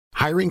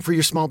Hiring for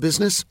your small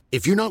business?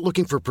 If you're not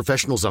looking for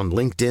professionals on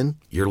LinkedIn,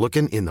 you're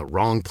looking in the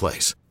wrong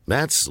place.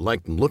 That's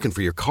like looking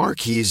for your car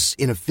keys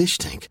in a fish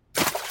tank.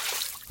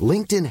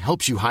 LinkedIn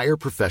helps you hire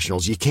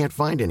professionals you can't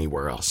find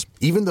anywhere else,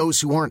 even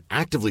those who aren't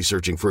actively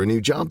searching for a new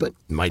job but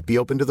might be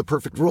open to the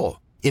perfect role.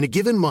 In a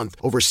given month,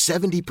 over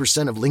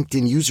 70% of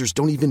LinkedIn users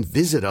don't even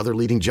visit other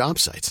leading job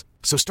sites.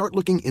 So start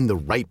looking in the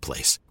right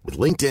place. With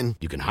LinkedIn,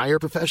 you can hire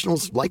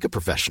professionals like a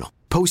professional.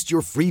 Post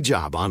your free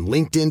job on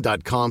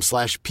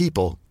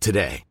linkedin.com/people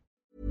today.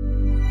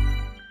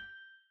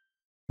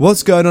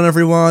 What's going on,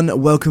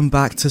 everyone? Welcome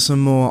back to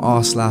some more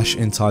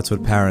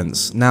r/entitled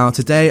parents. Now,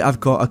 today I've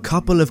got a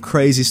couple of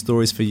crazy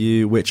stories for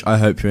you, which I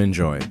hope you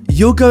enjoy.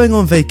 You're going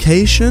on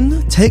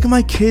vacation? Take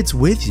my kids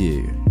with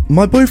you.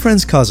 My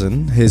boyfriend's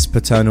cousin, his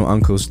paternal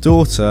uncle's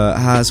daughter,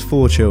 has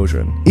 4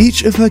 children.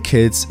 Each of her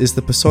kids is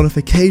the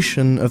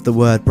personification of the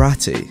word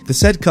bratty. The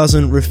said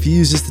cousin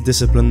refuses to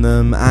discipline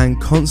them and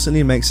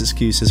constantly makes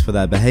excuses for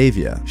their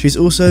behaviour. She's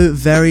also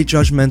very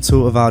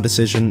judgmental of our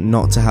decision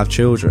not to have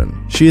children.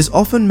 She has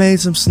often made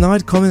some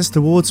snide comments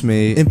towards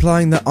me,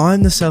 implying that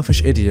I'm the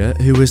selfish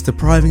idiot who is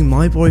depriving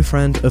my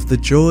boyfriend of the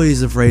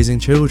joys of raising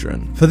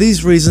children. For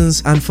these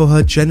reasons, and for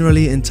her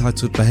generally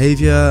entitled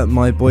behaviour,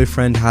 my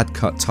boyfriend had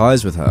cut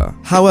ties with her.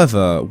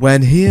 However,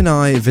 when he and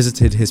I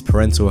visited his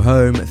parental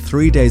home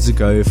 3 days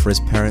ago for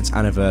his parents'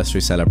 anniversary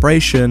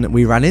celebration,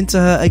 we ran into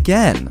her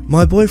again.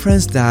 My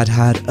boyfriend's dad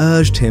had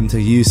urged him to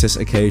use this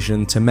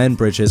occasion to mend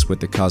bridges with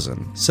the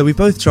cousin, so we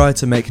both tried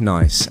to make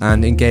nice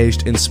and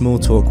engaged in small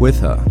talk with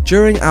her.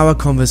 During our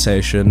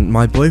conversation,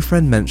 my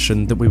boyfriend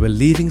mentioned that we were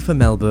leaving for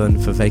Melbourne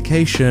for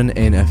vacation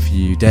in a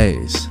few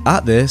days.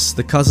 At this,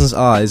 the cousin's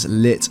eyes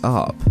lit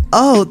up.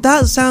 "Oh,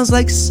 that sounds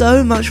like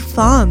so much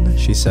fun,"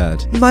 she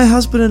said. "My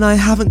husband and I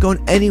haven't gone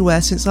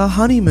anywhere since our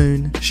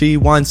honeymoon." She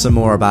whined some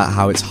more about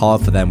how it's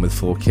hard for them with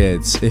 4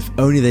 kids, if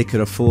only they could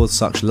afford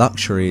such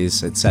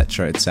luxuries,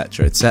 etc,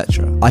 etc,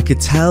 etc. I could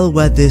tell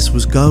where this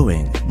was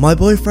going. My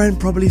boyfriend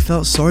probably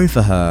felt sorry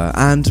for her,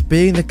 and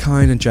being the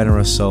kind and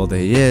generous soul that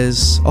he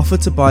is,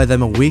 offered to buy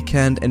them a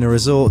weekend in a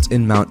resort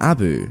in Mount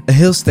Abu, a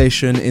hill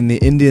station in the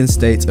Indian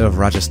state of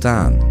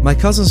Rajasthan. My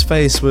cousin's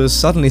face was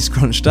suddenly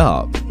scrunched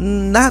up.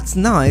 "That's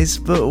nice,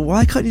 but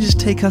why can't you just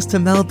take us to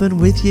Melbourne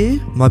with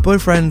you?" My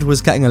boyfriend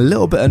was getting a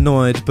little bit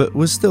annoyed, but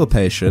was still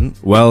patient.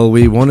 "Well,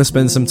 we want to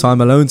spend some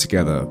time alone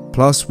together,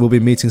 plus we'll be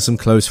meeting some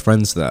close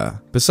friends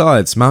there.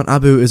 Besides, Mount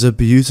Abu is a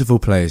beautiful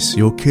place,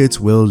 your kids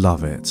will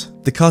love it."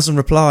 The cousin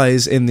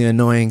replies in the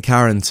annoying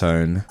Karen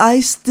tone,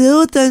 "I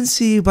still don't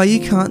see why you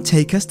can't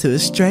take us to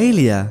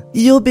Australia.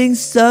 You're being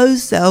so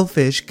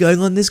selfish, going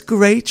on this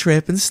great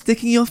trip and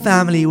sticking your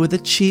family with a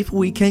cheap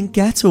weekend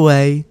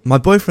getaway." My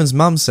boyfriend's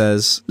mum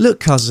says, "Look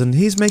cousin,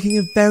 he's making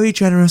a very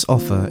generous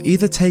offer,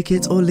 either take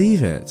it or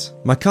leave it."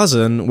 My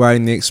cousin,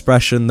 wearing the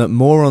expression that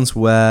morons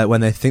wear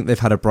when they think they've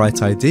had a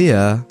bright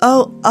idea,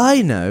 "Oh,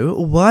 I know,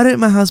 why don't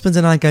my husband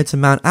and I go to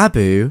Mount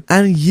Abu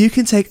and you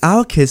can take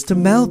our kids to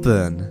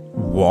Melbourne?"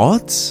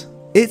 "What?"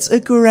 "It's a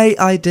great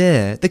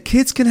idea. The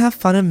kids can have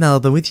fun in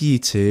Melbourne with you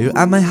two,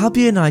 and my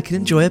hubby and I can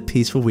enjoy a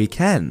peaceful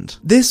weekend.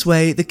 This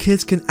way, the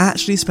kids can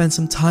actually spend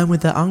some time with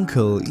their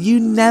uncle.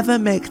 You never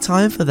make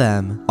time for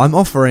them." I'm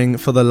offering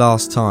for the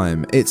last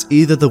time. It's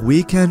either the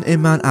weekend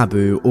in Mount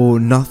Abu or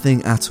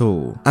nothing at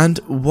all. And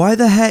why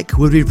the heck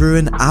would we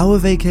ruin our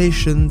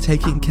vacation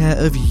taking care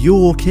of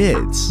your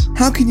kids?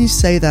 "How can you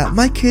say that?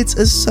 My kids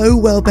are so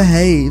well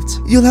behaved.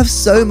 You'll have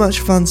so much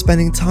fun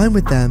spending time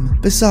with them.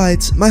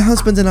 Besides, my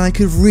husband and I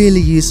could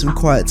really use some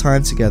quiet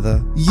time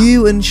together.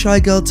 You and shy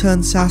girl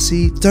turned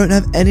sassy don't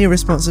have any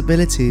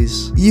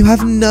responsibilities. You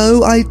have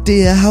no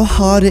idea how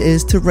hard it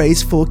is to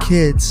raise 4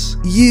 kids.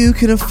 You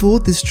can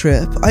afford this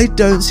trip. I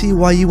don't see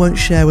why you won't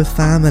share with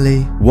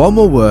family." One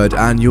more word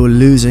and you're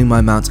losing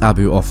my Mount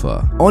Abu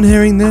offer. On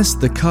hearing this,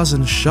 the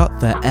cousin shut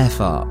the F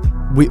up.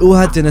 We all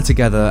had dinner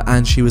together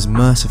and she was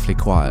mercifully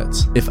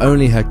quiet. If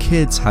only her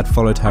kids had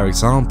followed her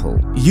example.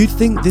 You'd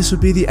think this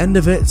would be the end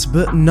of it,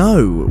 but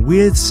no, we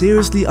had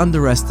seriously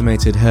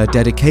underestimated her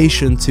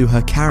dedication to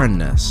her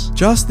Karenness.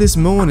 Just this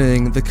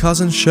morning, the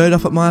cousin showed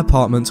up at my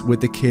apartment with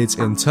the kids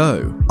in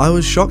tow. I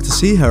was shocked to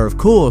see her, of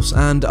course,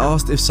 and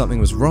asked if something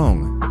was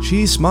wrong.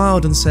 She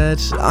smiled and said,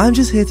 "I'm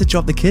just here to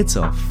drop the kids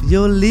off.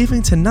 You're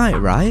leaving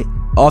tonight, right?"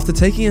 After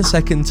taking a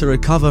second to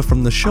recover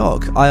from the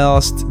shock, I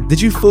asked, "Did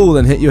you fall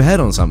and hit your head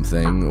on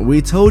something?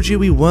 We told you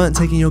we weren't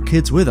taking your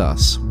kids with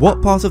us.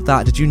 What part of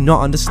that did you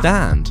not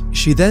understand?"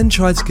 She then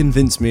tried to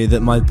convince me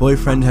that my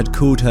boyfriend had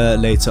called her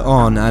later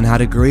on and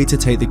had agreed to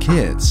take the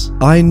kids.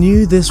 I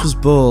knew this was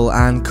bull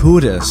and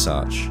called it as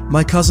such.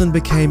 My cousin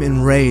became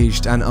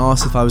enraged and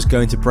asked if I was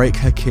going to break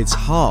her kid's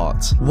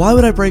heart. Why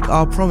would I break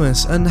our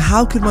promise, and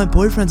how could my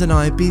boyfriend and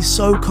I be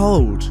so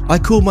cold? I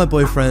called my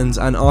boyfriend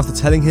and after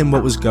telling him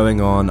what was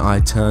going on, I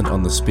turned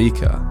on the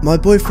speaker. My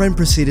boyfriend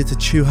proceeded to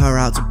chew her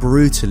out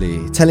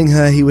brutally, telling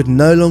her he would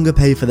no longer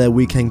pay for their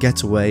weekend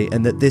getaway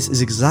and that this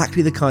is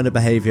exactly the kind of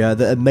behaviour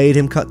that had made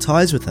him cut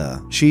ties with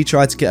her. She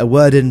tried to get a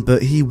word in,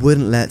 but he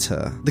wouldn't let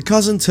her. The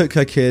cousin took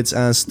her kids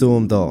and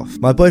stormed off.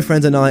 My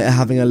boyfriend and I are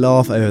having a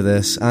laugh over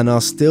this and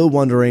are still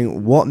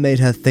wondering what made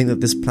her think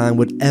that this plan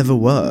would ever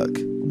work.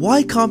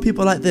 Why can't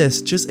people like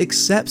this just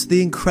accept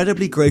the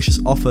incredibly gracious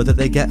offer that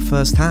they get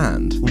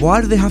firsthand?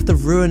 Why do they have to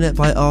ruin it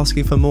by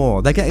asking for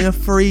more? They're getting a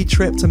free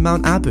trip to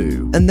Mount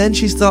Abu. And then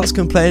she starts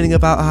complaining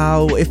about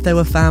how if they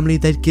were family,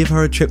 they'd give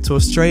her a trip to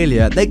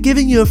Australia. They're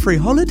giving you a free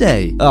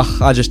holiday.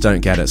 Ugh, I just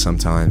don't get it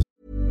sometimes.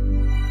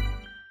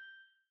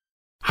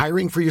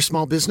 Hiring for your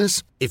small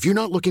business? If you're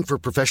not looking for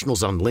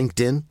professionals on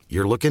LinkedIn,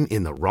 you're looking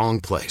in the wrong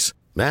place.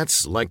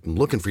 That's like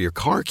looking for your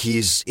car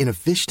keys in a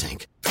fish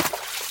tank.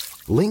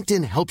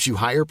 LinkedIn helps you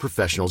hire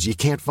professionals you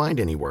can't find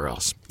anywhere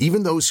else,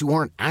 even those who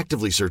aren't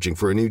actively searching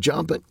for a new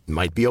job but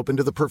might be open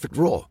to the perfect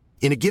role.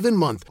 In a given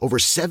month, over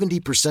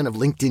 70% of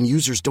LinkedIn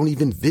users don't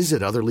even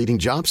visit other leading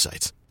job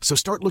sites. So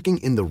start looking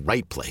in the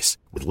right place.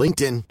 With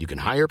LinkedIn, you can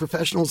hire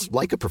professionals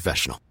like a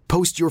professional.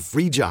 Post your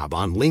free job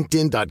on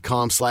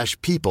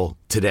linkedin.com/people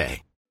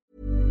today.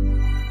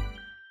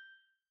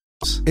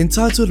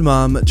 Entitled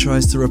Mum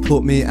tries to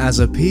report me as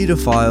a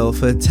paedophile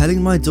for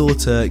telling my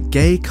daughter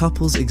gay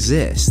couples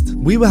exist.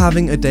 We were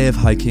having a day of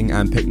hiking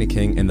and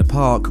picnicking in the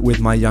park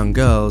with my young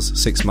girls,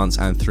 6 months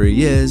and 3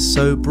 years,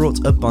 so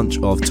brought a bunch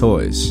of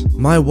toys.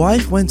 My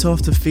wife went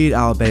off to feed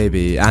our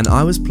baby and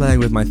I was playing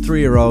with my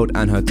 3-year-old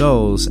and her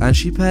dolls, and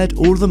she paired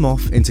all of them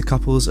off into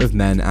couples of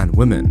men and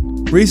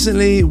women.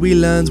 Recently, we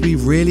learned we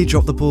really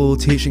dropped the ball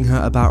teaching her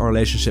about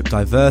relationship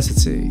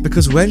diversity,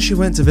 because when she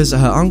went to visit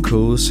her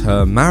uncles,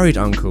 her married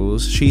uncles,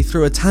 she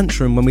threw a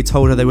tantrum when we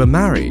told her they were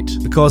married,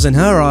 because in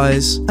her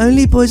eyes,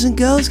 only boys and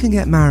girls can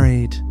get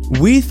married.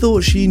 We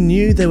thought she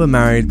knew they were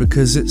married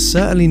because it's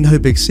certainly no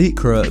big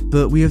secret,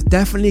 but we have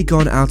definitely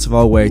gone out of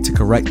our way to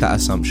correct that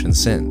assumption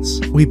since.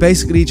 We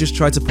basically just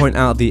tried to point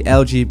out the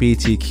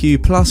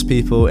LGBTQ+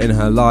 people in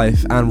her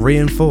life and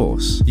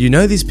reinforce. You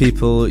know these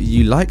people,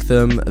 you like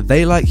them,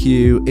 they like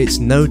you, it's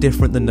no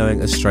different than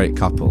knowing a straight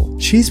couple.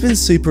 She's been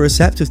super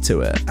receptive to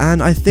it,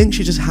 and I think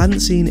she just hadn't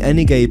seen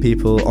any gay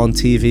people on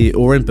TV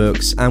or in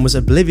books and was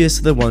oblivious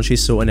to the ones she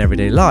saw in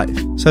everyday life,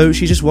 so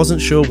she just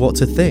wasn't sure what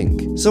to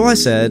think. So I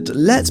said,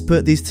 let's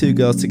put these 2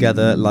 girls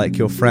together like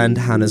your friend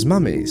Hannah's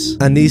mummies,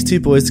 and these 2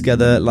 boys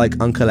together like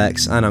Uncle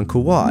X and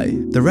Uncle Y.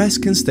 The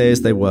rest can stay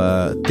as they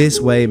were, this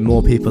way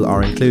more people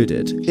are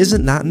included.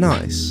 Isn't that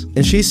nice?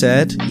 And she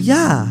said,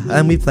 yeah,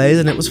 and we played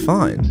and it was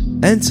fine.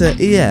 Enter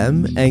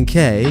EM, NK,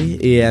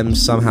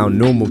 EM's somehow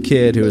normal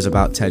kid who is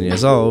about 10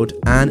 years old,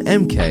 and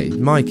MK,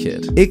 my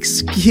kid.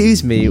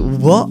 Excuse me,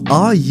 what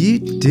are you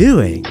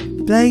doing?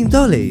 Playing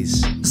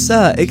dollies?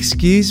 Sir,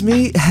 excuse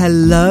me?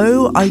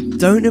 Hello? I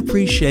don't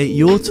appreciate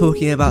your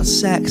talking about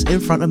sex in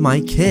front of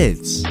my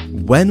kids.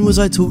 When was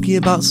I talking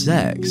about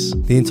sex?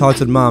 The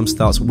entitled mom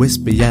starts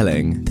whisper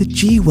yelling, the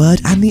G word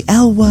and the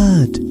L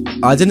word.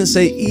 I didn't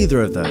say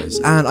either of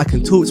those, and I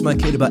can talk to my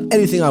kid about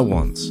anything I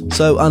want.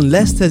 So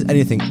unless there's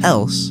anything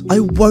else, I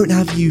won't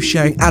have you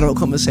sharing adult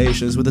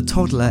conversations with a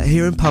toddler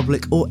here in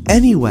public or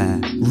anywhere.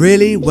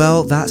 Really?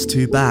 Well, that's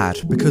too bad,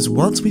 because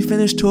once we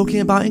finished talking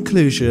about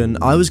inclusion,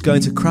 I was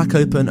going to crack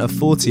open a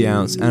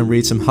 40-ounce and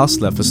read some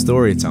Hustler for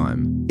story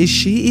time. Is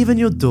she even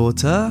your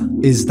daughter?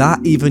 Is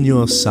that even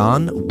your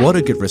son? What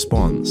a good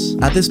response.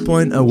 At this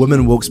point, a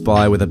woman walks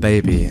by with a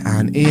baby,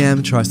 and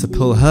EM tries to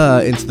pull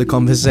her into the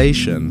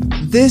conversation.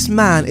 This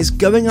man is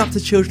going up to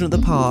children at the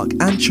park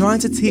and trying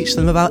to teach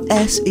them about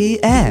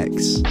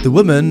sex. The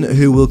woman,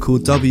 who we'll call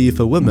W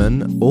for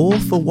woman, or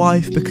for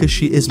wife because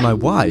she is my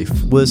wife,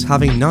 was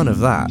having none of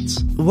that.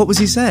 What was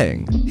he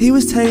saying? He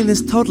was telling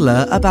this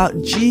toddler about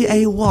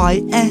GAYSEX.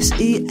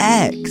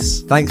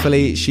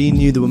 Thankfully, she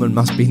knew the woman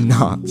must be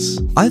nuts.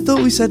 I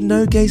thought we said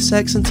no gay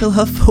sex until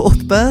her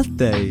 4th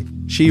birthday.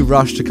 She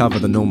rushed to cover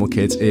the normal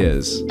kid's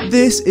ears.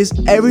 This is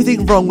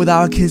everything wrong with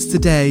our kids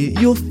today.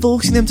 You're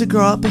forcing them to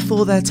grow up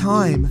before their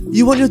time.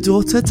 You want your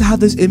daughter to have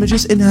those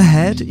images in her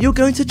head? You're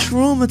going to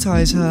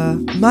traumatize her.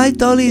 My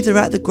dollies are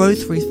at the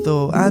grocery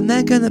store and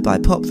they're gonna buy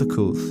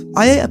popsicles.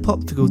 I ate a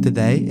popsicle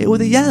today. It was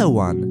a yellow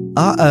one.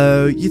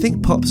 Uh-oh, you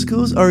think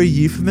popsicles are a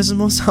euphemism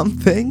or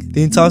something?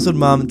 The entitled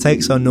mum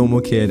takes her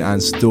normal kid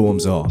and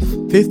storms off.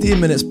 15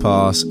 minutes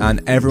pass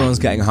and everyone's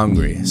getting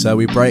hungry, so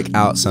we break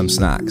out some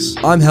snacks.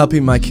 I'm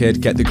helping my kid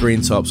get the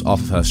green tops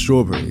off of her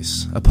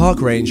strawberries. A park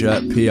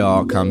ranger,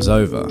 PR, comes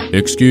over.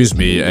 Excuse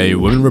me, a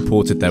woman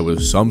reported there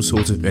was some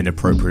sort of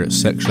inappropriate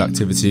sexual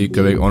activity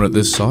going on at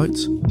this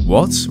site.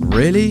 What?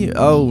 Really?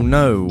 Oh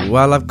no,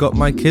 well I've got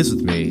my kids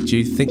with me. Do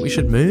you think we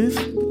should move?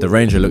 The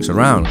ranger looks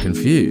around,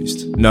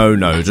 confused. No,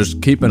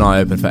 just keep an eye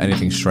open for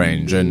anything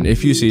strange, and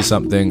if you see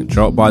something,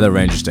 drop by the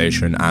ranger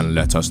station and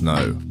let us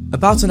know.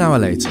 About an hour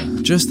later,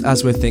 just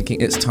as we're thinking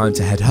it's time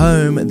to head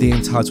home, the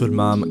entitled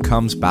mum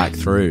comes back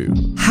through.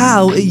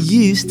 How are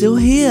you still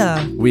here?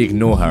 We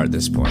ignore her at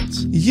this point.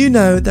 You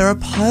know, there are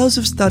piles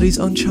of studies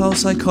on child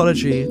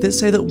psychology that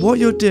say that what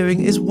you're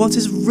doing is what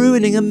is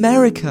ruining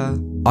America.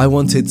 I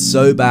wanted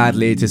so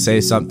badly to say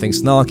something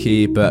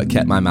snarky, but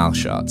kept my mouth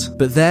shut.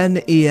 But then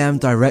EM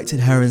directed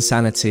her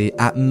insanity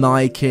at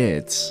my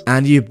kids,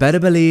 and you better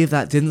believe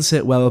that didn't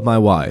sit well with my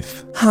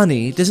wife.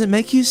 Honey, does it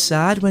make you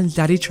sad when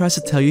daddy tries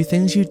to tell you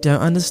things you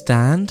don't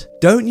understand?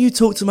 Don't you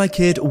talk to my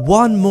kid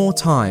one more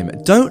time.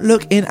 Don't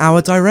look in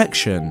our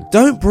direction.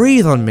 Don't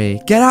breathe on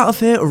me. Get out of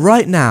here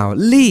right now.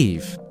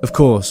 Leave. Of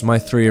course, my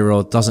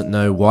 3-year-old doesn't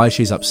know why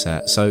she's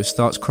upset, so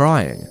starts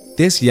crying.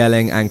 This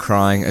yelling and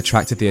crying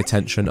attracted the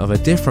attention of a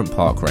different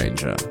park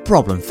ranger.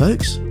 Problem,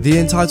 folks? The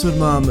entitled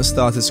mum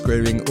started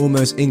screaming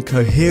almost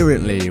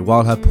incoherently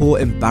while her poor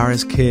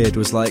embarrassed kid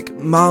was like,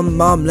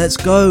 Mum, let's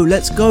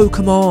go,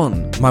 come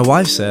on. My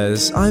wife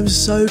says, I'm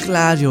so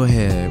glad you're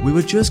here. We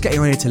were just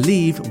getting ready to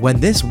leave when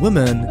this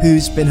woman,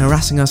 who's been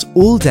harassing us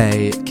all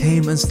day,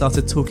 came and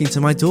started talking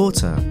to my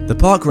daughter. The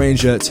park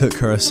ranger took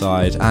her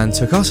aside and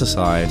took us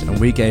aside, and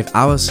we gave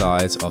our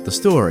sides of the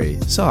story.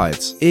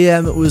 Sides.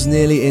 EM was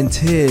nearly in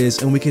tears,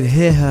 and we could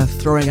hear her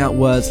throwing out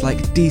words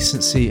like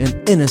decency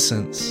and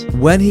innocence.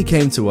 When he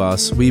came to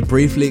us, we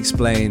briefly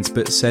explained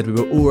but said we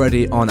were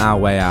already on our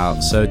way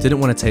out, so didn't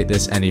want to take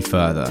this any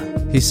further.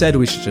 He said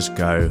we should just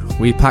go.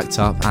 We packed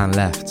up and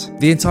left.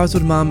 The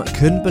entitled mum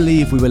couldn't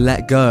believe we were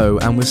let go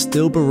and was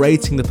still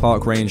berating the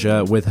park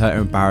ranger with her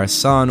embarrassed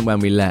son when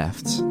we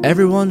left.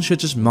 Everyone should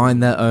just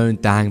mind their own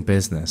dang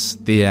business.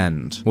 The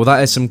end. Well,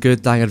 that is some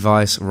good dang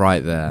advice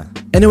right there.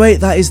 Anyway,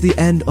 that is the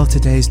end of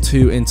today's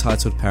 2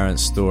 entitled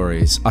parents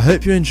stories. I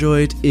hope you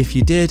enjoyed. If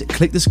you did,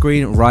 click the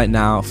screen right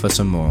now for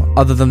some more.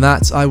 Other than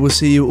that, I will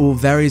see you all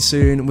very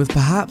soon with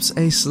perhaps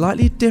a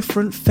slightly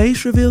different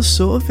face reveal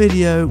sort of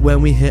video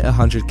when we hit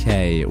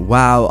 100k.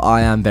 Wow,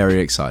 I am very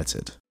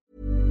excited.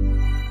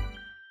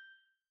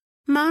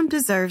 Mom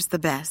deserves the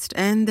best,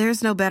 and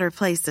there's no better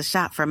place to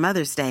shop for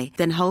Mother's Day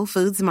than Whole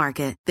Foods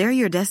Market. They're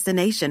your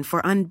destination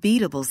for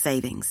unbeatable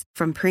savings,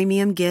 from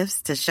premium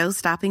gifts to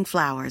show-stopping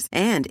flowers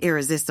and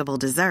irresistible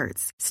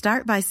desserts.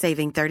 Start by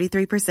saving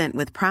 33%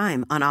 with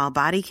Prime on all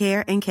body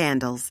care and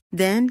candles.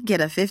 Then get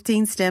a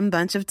 15-stem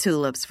bunch of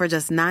tulips for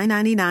just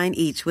 $9.99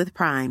 each with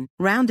Prime.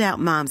 Round out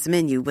Mom's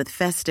menu with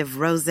festive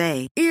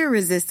rosé,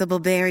 irresistible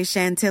berry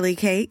chantilly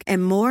cake,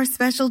 and more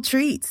special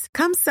treats.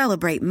 Come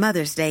celebrate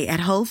Mother's Day at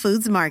Whole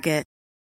Foods Market.